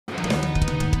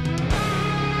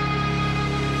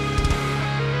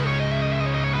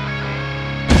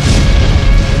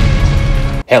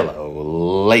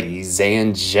Hello, ladies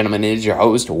and gentlemen, it is your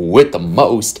host with the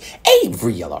most,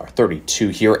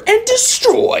 AvrieLR32 here, and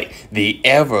destroy the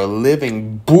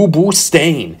ever-living boo-boo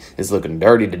stain. It's looking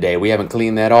dirty today. We haven't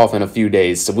cleaned that off in a few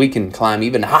days, so we can climb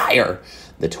even higher,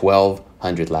 the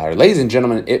 1200 ladder. Ladies and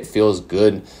gentlemen, it feels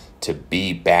good to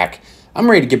be back. I'm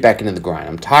ready to get back into the grind.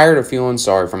 I'm tired of feeling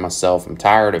sorry for myself. I'm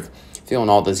tired of feeling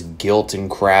all this guilt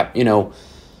and crap,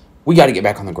 we got to get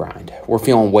back on the grind. We're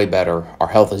feeling way better. Our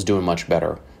health is doing much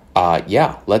better.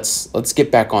 Yeah, let's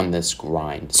get back on this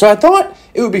grind. So I thought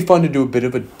it would be fun to do a bit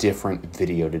of a different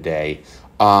video today.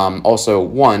 Also,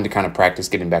 one, to kind of practice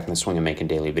getting back in the swing of making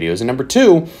daily videos. And number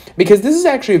two, because this is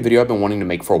actually a video I've been wanting to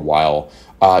make for a while.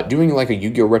 Doing like a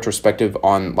Yu-Gi-Oh! Retrospective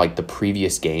on like the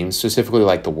previous games, specifically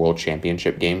like the World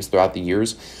Championship games throughout the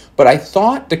years. But I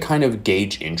thought to kind of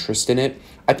gauge interest in it,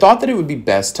 I thought that it would be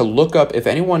best to look up if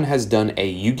anyone has done a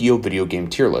Yu-Gi-Oh! Video game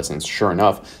tier list, and sure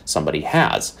enough, somebody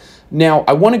has. Now,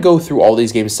 I want to go through all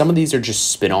these games. Some of these are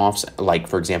just spin-offs, like,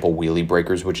 for example, Wheelie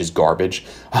Breakers, which is garbage.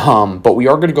 But we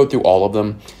are going to go through all of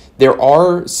them. There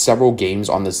are several games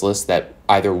on this list that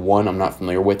either one, I'm not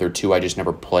familiar with, or two, I just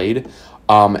never played.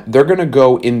 They're going to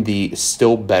go in the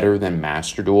still better than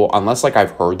Master Duel, unless, like,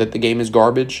 I've heard that the game is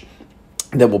garbage.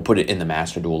 Then we'll put it in the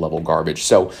Master Duel level garbage.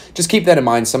 So just keep that in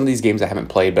mind. Some of these games I haven't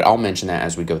played, but I'll mention that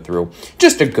as we go through.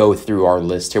 Just to go through our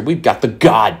list here, we've got the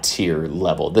God tier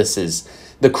level. This is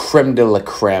the creme de la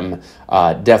creme,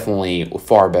 definitely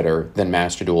far better than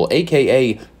Master Duel,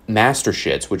 aka Master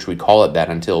Shits, which we call it that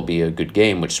until it'll be a good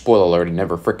game, which, spoiler alert, it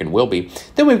never frickin' will be.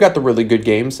 Then we've got the really good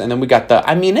games, and then we got the,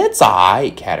 it's a high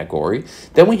category.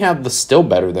 Then we have the still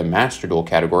better than Master Duel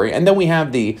category, and then we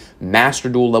have the Master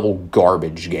Duel level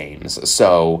garbage games.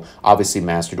 So, obviously,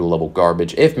 Master Duel level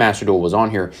garbage. If Master Duel was on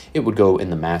here, it would go in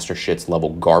the Master Shits level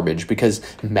garbage, because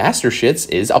Master Shits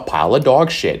is a pile of dog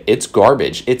shit. It's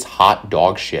garbage. It's hot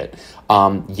dog shit.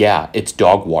 Yeah, it's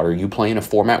dog water. You play in a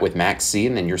format with Max C,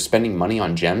 and then you're spending money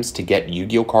on gems to get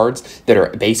Yu-Gi-Oh cards that are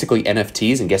basically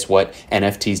NFTs, and guess what?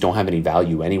 NFTs don't have any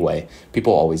value anyway.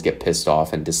 People always get pissed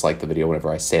off and dislike the video whenever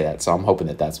I say that, so I'm hoping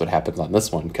that that's what happens on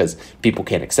this one, because people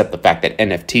can't accept the fact that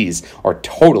NFTs are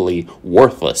totally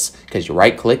worthless, because you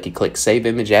right-click, you click Save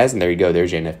Image As, and there you go,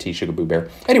 there's your NFT, Sugar Boo Bear.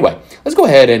 Anyway, let's go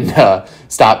ahead and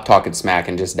stop talking smack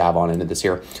and just dive on into this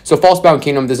here. So, Falsebound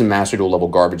Kingdom, this is Master Duel level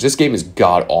garbage. This game is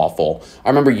god-awful. I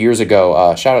remember years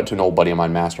ago, shout out to an old buddy of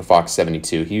mine, Master Fox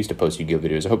 72. He used to post Yu-Gi-Oh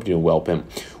videos. I hope you're doing well, Pimp.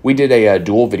 We did a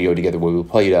duel video together where we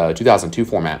played 2002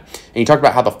 format, and he talked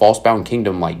about how the Falsebound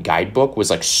Kingdom like guidebook was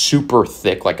like super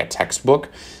thick, like a textbook.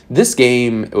 This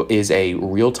game is a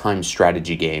real-time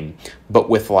strategy game, but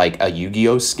with like a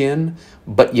Yu-Gi-Oh skin,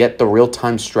 but yet the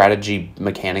real-time strategy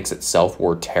mechanics itself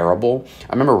were terrible.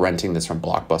 I remember renting this from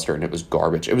Blockbuster, and it was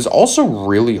garbage. It was also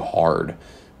really hard,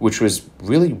 which was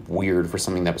really weird for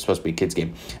something that was supposed to be a kid's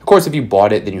game. Of course, if you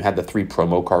bought it, then you had the 3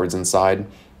 promo cards inside,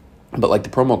 but like the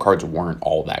promo cards weren't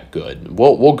all that good.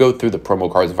 We'll go through the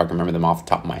promo cards if I can remember them off the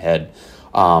top of my head.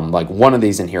 Like one of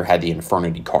these in here had the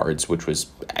Infernity cards, which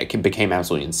became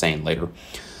absolutely insane later.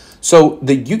 So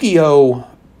the Yu-Gi-Oh!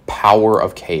 Power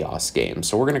of Chaos game.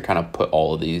 So we're going to kind of put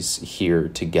all of these here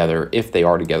together, if they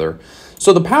are together.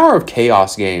 So the Power of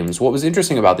Chaos games, what was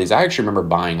interesting about these, I actually remember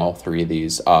buying all 3 of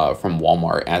these from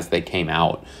Walmart as they came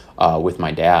out with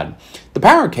my dad. The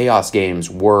Power of Chaos games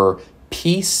were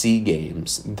PC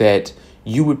games that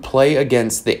you would play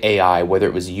against the AI, whether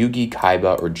it was Yugi,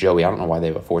 Kaiba, or Joey. I don't know why they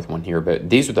have a 4th one here, but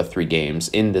these are the 3 games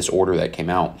in this order that came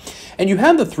out. And you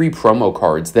had the 3 promo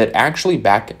cards that actually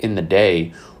back in the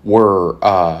day were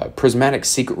prismatic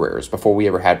secret rares before we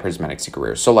ever had prismatic secret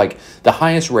rares. So like the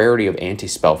highest rarity of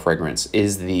anti-spell fragrance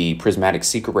is the prismatic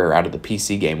secret rare out of the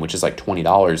PC game, which is like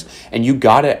 $20, and you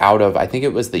got it out of, I think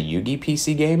it was the Yugi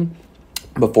PC game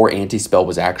before anti-spell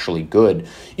was actually good.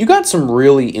 You got some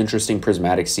really interesting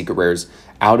prismatic secret rares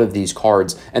out of these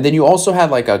cards, and then you also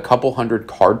had like a couple hundred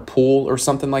card pool or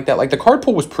something like that. Like the card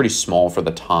pool was pretty small for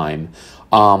the time,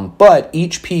 but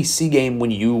each PC game, when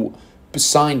you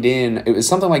signed in, it was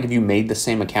something like if you made the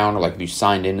same account, or like if you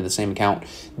signed into the same account,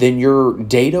 then your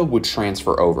data would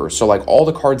transfer over. So like all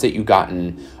the cards that you got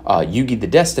in Yugi the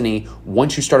Destiny,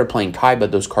 once you started playing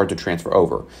Kaiba, those cards would transfer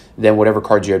over. Then whatever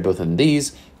cards you had both in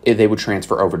these, they would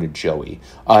transfer over to Joey.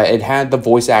 It had the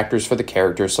voice actors for the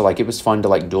characters, so like it was fun to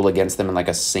like duel against them in like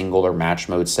a single or match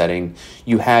mode setting.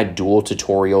 You had duel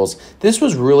tutorials. This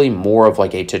was really more of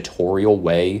like a tutorial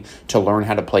way to learn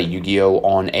how to play Yu-Gi-Oh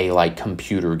on a like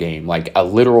computer game, like a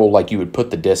literal, like you would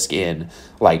put the disc in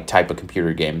like type of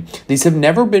computer game. These have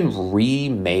never been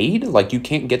remade. Like, you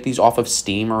can't get these off of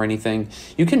Steam or anything.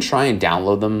 You can try and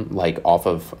download them, like, off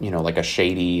of, you know, like a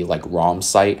shady, like, ROM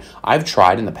site. I've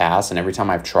tried in the past, and every time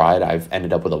I've tried, I've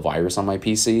ended up with a virus on my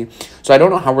PC. So I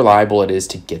don't know how reliable it is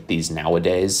to get these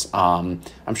nowadays. I'm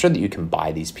sure that you can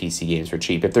buy these PC games for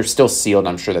cheap. If they're still sealed,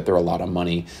 I'm sure that they're a lot of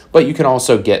money. But you can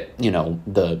also get, you know,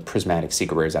 the prismatic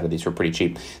secret rares out of these for pretty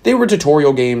cheap. They were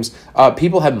tutorial games.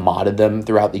 People have modded them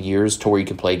throughout the years to where you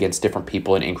can play against different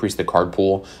people and increase the card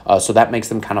pool. So that makes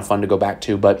them kind of fun to go back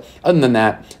to. But other than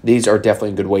that, these are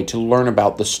definitely a good way to learn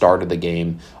about the start of the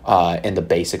game and the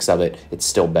basics of it. It's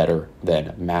still better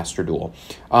than Master Duel.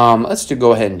 Let's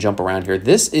go ahead and jump around here.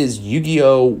 This is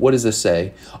Yu-Gi-Oh! What does this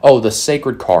say? Oh, the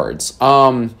Sacred Cards.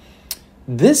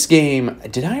 This game,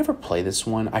 did I ever play this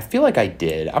one? I feel like I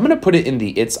did. I'm going to put it in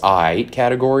the It's Aight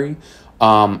category.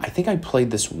 I think I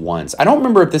played this once. I don't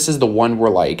remember if this is the one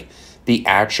where, like, the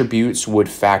attributes would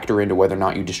factor into whether or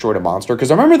not you destroyed a monster.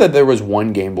 Because I remember that there was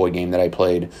one Game Boy game that I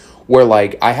played where,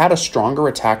 like, I had a stronger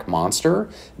attack monster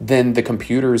than the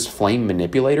computer's flame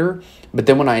manipulator. But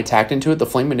then when I attacked into it, the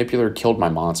flame manipulator killed my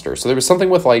monster. So there was something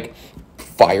with, like,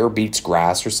 fire beats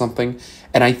grass or something.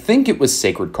 And I think it was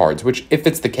Sacred Cards, which, if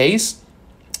it's the case,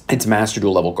 it's Master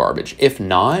Duel level garbage. If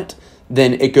not,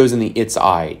 then it goes in the It's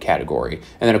Aight category.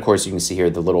 And then, of course, you can see here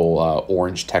the little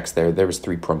orange text there. There was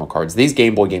 3 promo cards. These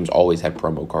Game Boy games always have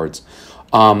promo cards.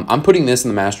 I'm putting this in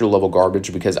the Master Duel level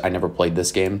garbage because I never played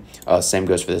this game. Same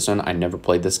goes for this one. I never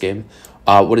played this game.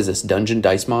 What is this? Dungeon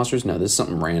Dice Monsters? No, this is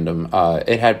something random.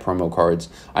 It had promo cards.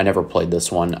 I never played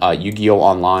this one. Yu-Gi-Oh!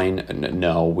 Online?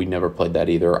 No, we never played that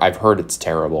either. I've heard it's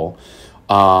terrible.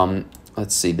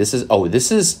 Let's see.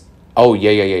 Oh,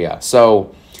 yeah.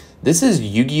 So, this is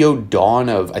Yu-Gi-Oh! Dawn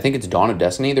of, I think it's Dawn of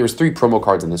Destiny. There was 3 promo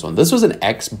cards in this one. This was an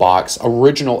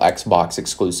original Xbox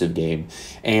exclusive game.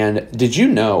 And did you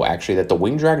know, actually, that the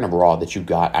Winged Dragon of Ra that you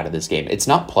got out of this game, it's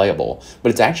not playable,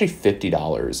 but it's actually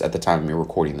 $50 at the time we were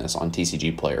recording this on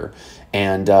TCG Player.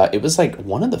 And it was like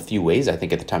one of the few ways, I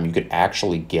think, at the time you could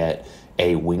actually get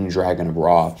a Winged Dragon of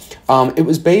Ra. It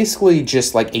was basically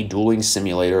just like a dueling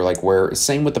simulator, like where,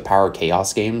 same with the Power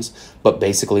Chaos games, but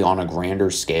basically on a grander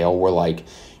scale where, like,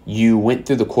 you went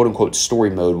through the quote-unquote story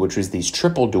mode, which was these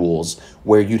triple duels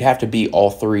where you'd have to beat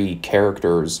all 3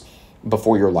 characters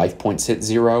before your life points hit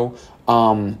 0.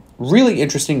 Really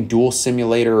interesting duel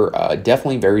simulator,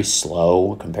 definitely very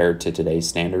slow compared to today's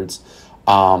standards.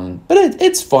 But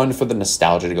it's fun for the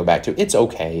nostalgia to go back to. It's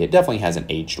okay. It definitely hasn't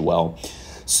aged well.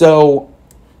 So,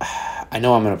 I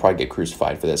know I'm going to probably get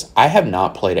crucified for this. I have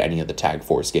not played any of the Tag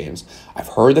Force games. I've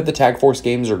heard that the Tag Force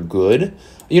games are good.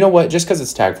 You know what? Just because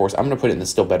it's Tag Force, I'm going to put it in the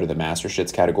still better than Master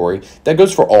Shits category. That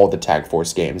goes for all the Tag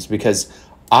Force games because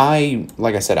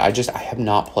like I said, I have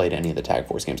not played any of the Tag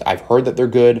Force games. I've heard that they're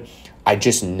good. I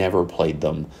just never played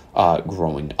them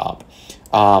growing up.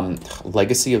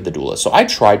 Legacy of the Duelist. So I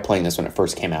tried playing this when it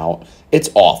first came out. It's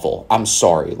awful. I'm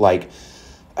sorry. Like,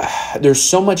 there's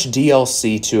so much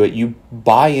DLC to it. You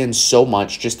buy in so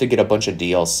much just to get a bunch of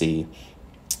DLC.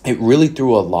 It really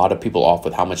threw a lot of people off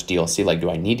with how much DLC. Like, do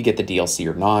I need to get the DLC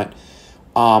or not?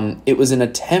 It was an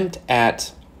attempt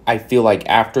at, I feel like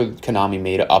after Konami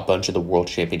made a bunch of the World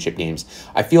Championship games,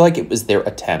 I feel like it was their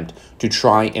attempt to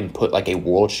try and put like a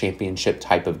World Championship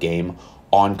type of game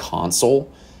on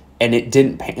console. And it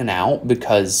didn't pan out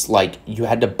because, like, you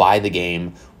had to buy the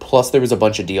game, plus there was a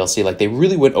bunch of DLC. Like, they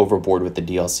really went overboard with the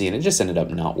DLC, and it just ended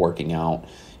up not working out.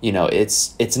 You know,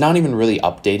 it's not even really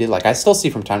updated. Like, I still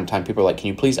see from time to time people are like, can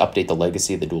you please update the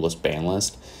Legacy of the Duelist ban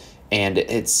list? And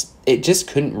it just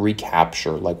couldn't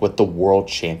recapture, like, what the World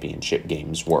Championship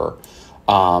games were.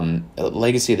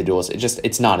 Legacy of the Duelist,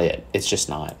 it's not it. It's just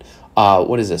not.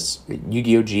 What is this?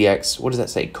 Yu-Gi-Oh! GX. What does that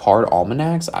say? Card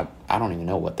Almanacs? I don't even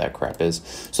know what that crap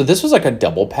is. So this was like a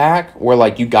double pack where,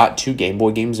 like, you got 2 Game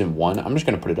Boy games in one. I'm just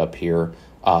going to put it up here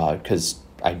because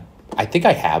I think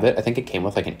I have it. I think it came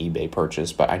with like an eBay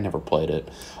purchase, but I never played it.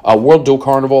 World Duel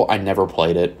Carnival, I never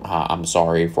played it. I'm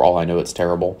sorry. For all I know, it's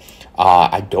terrible.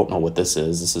 I don't know what this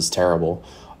is. This is terrible.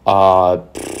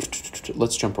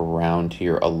 Let's jump around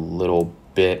here a little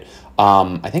bit.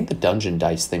 I think the Dungeon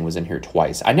Dice thing was in here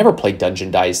twice. I never played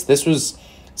Dungeon Dice. This was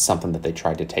something that they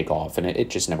tried to take off, and it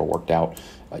just never worked out.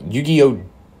 Yu-Gi-Oh!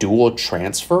 Dual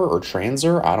Transfer or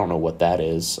Transer? I don't know what that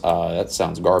is. That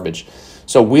sounds garbage.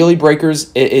 So Wheelie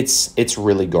Breakers, it's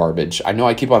really garbage. I know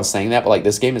I keep on saying that, but like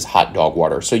this game is hot dog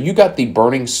water. So you got the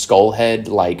Burning Skullhead,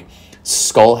 like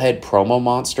Skullhead promo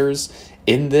monsters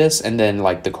in this, and then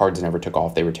like the cards never took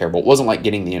off. They were terrible. It wasn't like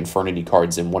getting the Infernity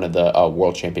cards in one of the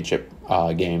World Championship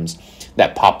games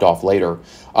that popped off later.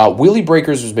 Wheelie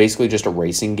Breakers was basically just a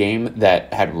racing game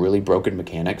that had really broken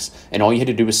mechanics, and all you had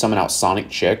to do was summon out Sonic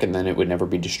Chick, and then it would never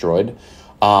be destroyed.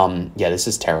 Yeah, this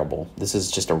is terrible. This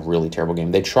is just a really terrible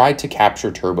game. They tried to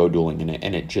capture turbo dueling in it,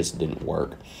 and it just didn't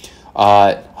work.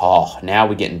 Now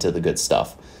we get into the good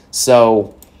stuff.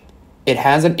 So it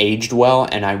hasn't aged well,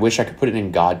 and I wish I could put it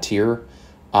in God tier.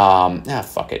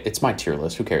 Fuck it. It's my tier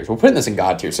list. Who cares? We're putting this in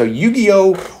God tier. So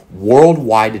Yu-Gi-Oh!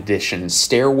 Worldwide Edition,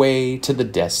 Stairway to the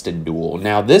Destined Duel.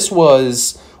 Now, this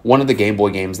was one of the Game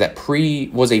Boy games that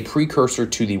was a precursor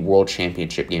to the World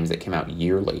Championship games that came out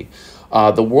yearly.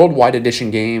 The Worldwide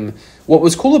Edition game, what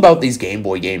was cool about these Game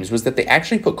Boy games was that they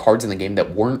actually put cards in the game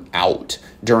that weren't out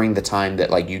during the time that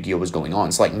like Yu-Gi-Oh! Was going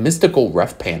on. So like Mystical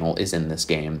Ref Panel is in this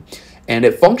game. And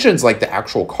it functions like the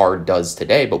actual card does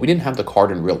today, but we didn't have the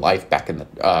card in real life back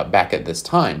at this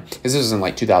time, because this was in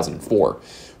like 2004.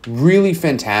 Really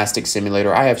fantastic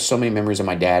simulator. I have so many memories of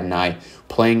my dad and I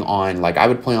playing on, like I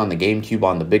would play on the GameCube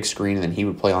on the big screen, and then he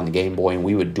would play on the Game Boy, and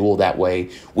we would duel that way.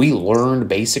 We learned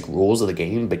basic rules of the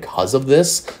game because of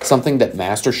this, something that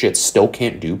Master Shit still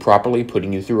can't do properly,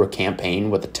 putting you through a campaign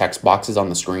with the text boxes on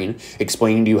the screen,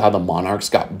 explaining to you how the Monarchs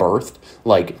got birthed.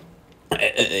 Like,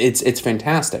 it's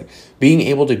fantastic. Being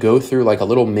able to go through like a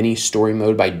little mini story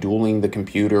mode by dueling the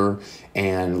computer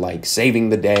and like saving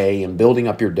the day and building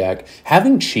up your deck.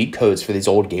 Having cheat codes for these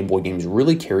old Game Boy games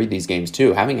really carried these games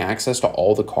too. Having access to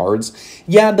all the cards.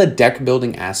 Yeah, the deck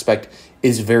building aspect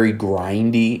is very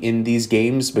grindy in these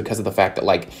games because of the fact that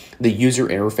like the user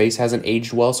interface hasn't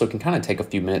aged well, so it can kind of take a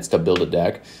few minutes to build a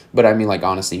deck. But I mean, like,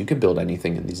 honestly, you could build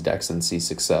anything in these decks and see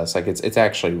success. Like, it's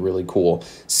actually really cool.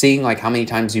 Seeing like how many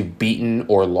times you've beaten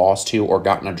or lost to or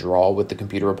gotten a draw with the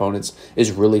computer opponents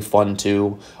is really fun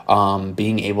too.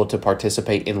 Being able to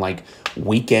participate in like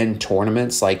weekend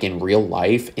tournaments like in real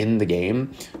life in the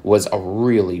game was a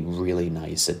really, really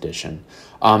nice addition.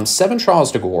 Seven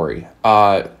Trials to Glory.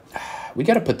 We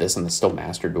got to put this in the still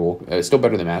Master Duel. Still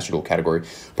better than Master Duel category.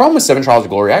 Problem with Seven Trials of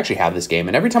Glory, I actually have this game,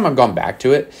 and every time I've gone back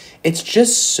to it, it's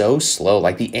just so slow.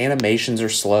 Like, the animations are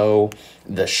slow.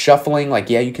 The shuffling, like,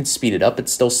 yeah, you can speed it up.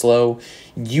 It's still slow.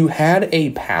 You had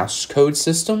a passcode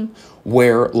system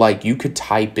where, like, you could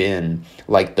type in,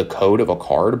 like, the code of a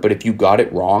card, but if you got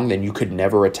it wrong, then you could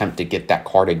never attempt to get that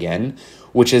card again,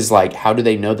 which is like, how do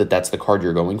they know that that's the card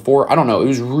you're going for? I don't know. It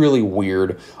was really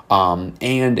weird. And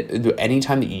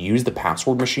anytime that you use the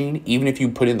password machine, even if you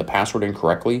put in the password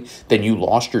incorrectly, then you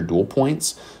lost your duel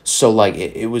points. So like,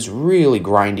 it was really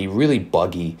grindy, really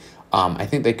buggy. I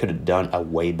think they could have done a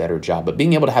way better job. But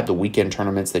being able to have the weekend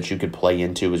tournaments that you could play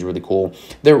into was really cool.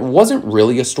 There wasn't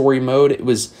really a story mode. It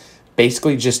was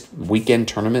basically just weekend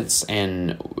tournaments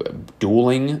and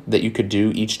dueling that you could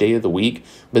do each day of the week,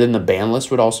 but then the ban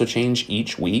list would also change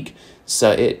each week.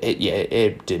 So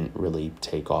it didn't really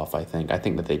take off. I think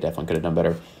that they definitely could have done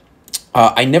better.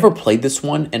 I never played this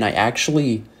one, and I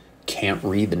actually can't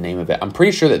read the name of it. I'm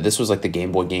pretty sure that this was like the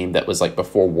Game Boy game that was like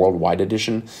before Worldwide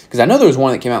Edition, because I know there was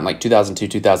one that came out in like 2002,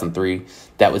 2003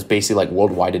 that was basically like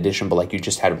Worldwide Edition, but like you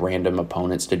just had random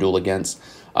opponents to duel against.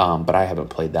 But I haven't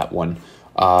played that one.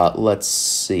 Let's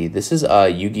see. This is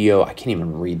Yu-Gi-Oh! I can't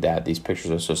even read that. These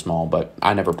pictures are so small, but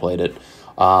I never played it.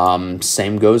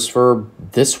 Same goes for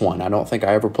this one. I don't think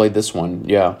I ever played this one.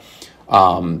 Yeah.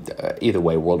 Either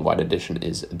way, Worldwide Edition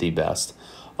is the best.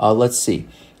 Let's see.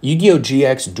 Yu-Gi-Oh!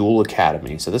 GX Duel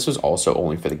Academy. So this was also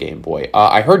only for the Game Boy.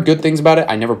 I heard good things about it.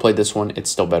 I never played this one. It's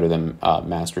still better than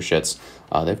Master Shits.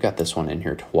 They've got this one in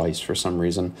here twice for some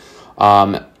reason.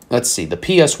 Let's see, the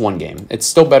PS1 game. It's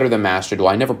still better than Master Duel.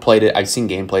 I never played it. I've seen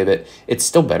gameplay of it. It's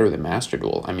still better than Master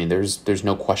Duel. I mean, there's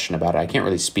no question about it. I can't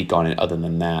really speak on it other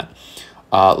than that.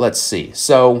 Let's see.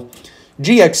 So,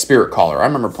 GX Spirit Caller. I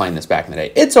remember playing this back in the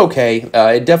day. It's okay.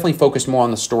 It definitely focused more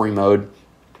on the story mode.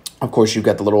 Of course, you've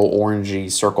got the little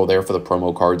orangey circle there for the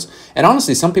promo cards. And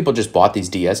honestly, some people just bought these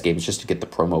DS games just to get the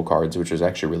promo cards, which was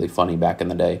actually really funny back in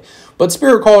the day. But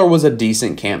Spirit Caller was a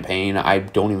decent campaign. I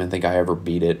don't even think I ever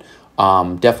beat it.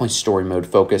 Definitely story mode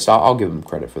focused. I'll give them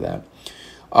credit for that.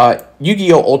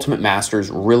 Yu-Gi-Oh! Ultimate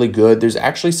Masters, really good. There's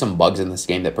actually some bugs in this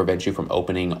game that prevent you from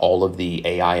opening all of the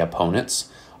AI opponents.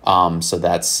 So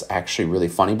that's actually really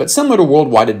funny. But similar to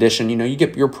Worldwide Edition, you know, you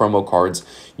get your promo cards.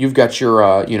 You've got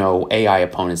your, you know, AI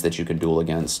opponents that you can duel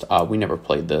against. We never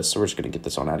played this, so we're just going to get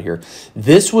this on out of here.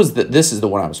 This is the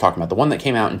one I was talking about. The one that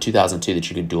came out in 2002 that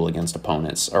you could duel against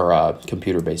opponents, or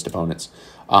computer-based opponents.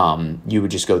 You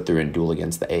would just go through and duel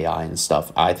against the AI and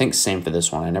stuff. I think same for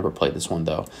this one. I never played this one,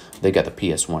 though. They got the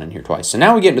PS1 in here twice. So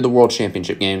now we get into the World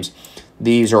Championship games.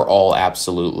 These are all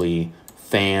absolutely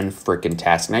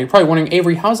fan-frickin-tastic. Now, you're probably wondering,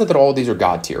 Avery, how is it that all of these are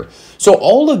God tier? So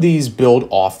all of these build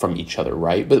off from each other,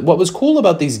 right? But what was cool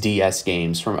about these DS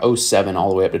games from 07 all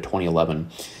the way up to 2011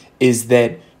 is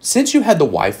that Since you had the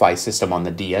Wi-Fi system on the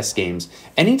DS games,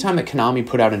 anytime that Konami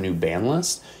put out a new ban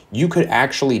list, you could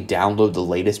actually download the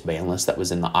latest ban list that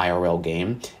was in the IRL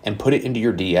game and put it into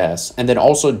your DS, and then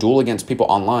also duel against people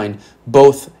online,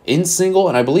 both in single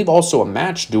and I believe also a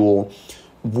match duel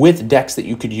with decks that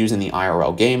you could use in the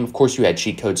IRL game. Of course, you had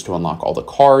cheat codes to unlock all the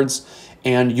cards,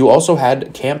 and you also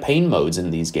had campaign modes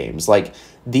in these games. Like,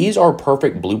 these are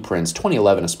perfect blueprints,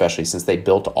 2011 especially, since they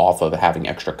built off of having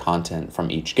extra content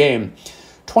from each game.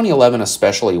 2011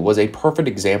 especially was a perfect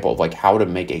example of like how to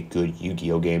make a good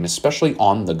Yu-Gi-Oh game, especially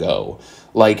on the go.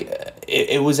 Like,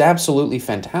 it was absolutely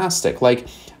fantastic. Like,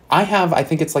 I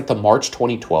think it's like the March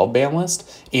 2012 ban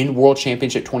list in World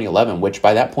Championship 2011, which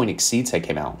by that point Exceeds had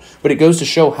came out. But it goes to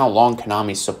show how long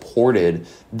Konami supported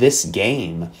this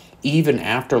game even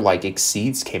after like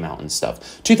Exceeds came out and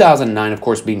stuff. 2009, of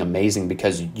course, being amazing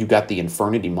because you got the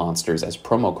Infernity monsters as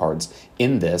promo cards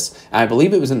in this. And I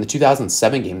believe it was in the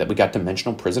 2007 game that we got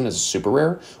Dimensional Prison as a super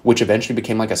rare, which eventually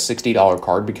became like a $60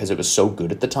 card because it was so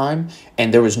good at the time.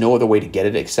 And there was no other way to get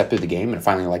it except through the game. And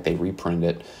finally, like, they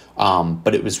reprinted it.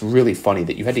 But it was really funny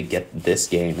that you had to get this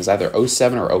game. It was either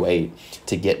 07 or 08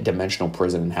 to get Dimensional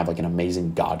Prison and have like an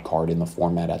amazing god card in the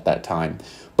format at that time.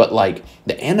 But like,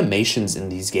 the animations in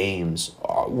these games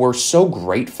were so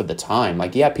great for the time.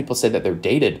 Like, yeah, people say that they're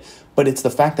dated, but it's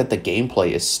the fact that the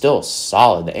gameplay is still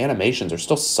solid. The animations are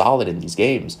still solid in these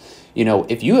games. You know,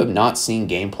 if you have not seen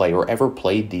gameplay or ever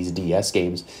played these DS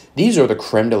games, these are the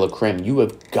creme de la creme. You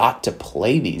have got to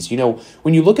play these. You know,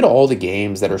 when you look at all the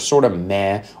games that are sort of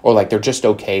meh, or like they're just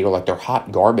okay, or like they're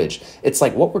hot garbage, it's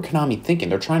like, what were Konami thinking?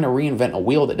 They're trying to reinvent a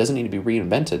wheel that doesn't need to be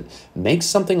reinvented. Make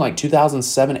something like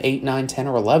 2007, 8, 9, 10,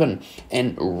 or 11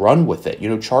 and run with it. You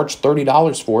know, charge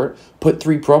 $30 for it, put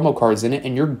 3 promo cards in it,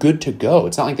 and you're good to go.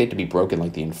 It's not like they have to be broken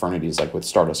like the Infernities, like with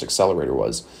Stardust Accelerator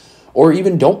was. Or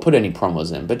even don't put any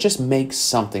promos in, but just make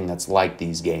something that's like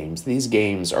these games. These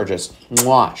games are just,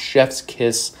 mwah, chef's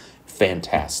kiss,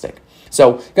 fantastic.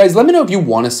 So, guys, let me know if you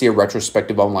want to see a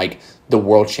retrospective on, like, the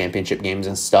World Championship games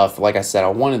and stuff. Like I said,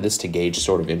 I wanted this to gauge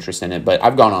sort of interest in it, but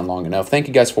I've gone on long enough. Thank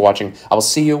you guys for watching. I will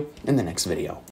see you in the next video.